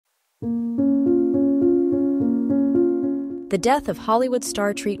The death of Hollywood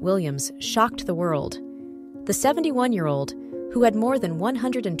star Treat Williams shocked the world. The 71-year-old, who had more than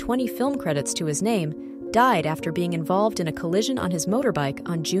 120 film credits to his name, died after being involved in a collision on his motorbike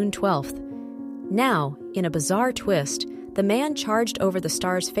on June 12th. Now, in a bizarre twist, the man charged over the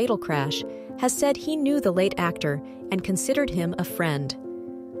star's fatal crash has said he knew the late actor and considered him a friend.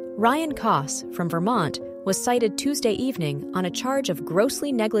 Ryan Koss, from Vermont, was cited Tuesday evening on a charge of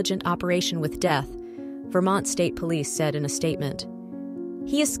grossly negligent operation with death, Vermont State Police said in a statement.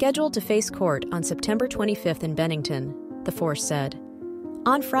 He is scheduled to face court on September 25th in Bennington, the force said.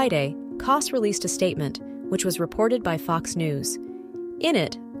 On Friday, Koss released a statement, which was reported by Fox News. In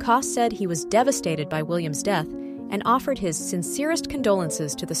it, Koss said he was devastated by Williams' death and offered his sincerest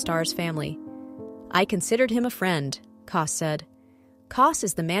condolences to the star's family. "I considered him a friend," Koss said. Koss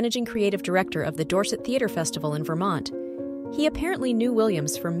is the managing creative director of the Dorset Theatre Festival in Vermont. He apparently knew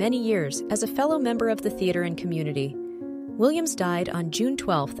Williams for many years as a fellow member of the theater and community. Williams died on June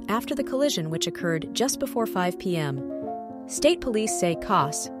 12th after the collision, which occurred just before 5 p.m. State police say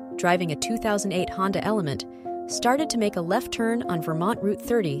Koss, driving a 2008 Honda Element, started to make a left turn on Vermont Route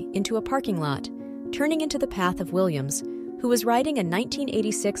 30 into a parking lot, turning into the path of Williams, who was riding a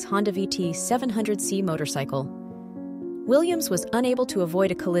 1986 Honda VT 700C motorcycle. Williams was unable to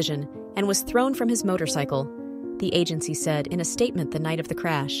avoid a collision and was thrown from his motorcycle, the agency said in a statement the night of the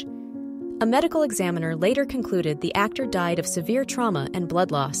crash. A medical examiner later concluded the actor died of severe trauma and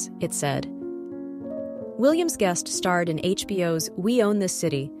blood loss, it said. Williams' guest starred in HBO's We Own This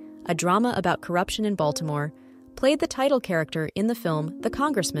City, a drama about corruption in Baltimore, played the title character in the film The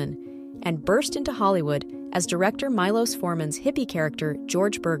Congressman, and burst into Hollywood as director Milos Forman's hippie character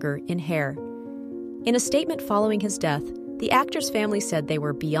George Berger in Hair. In a statement following his death, the actor's family said they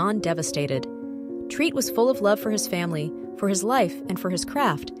were beyond devastated. Treat was full of love for his family, for his life, and for his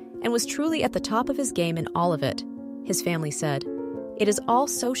craft, and was truly at the top of his game in all of it, his family said. It is all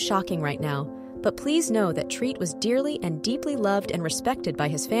so shocking right now, but please know that Treat was dearly and deeply loved and respected by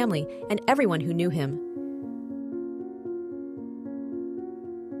his family and everyone who knew him.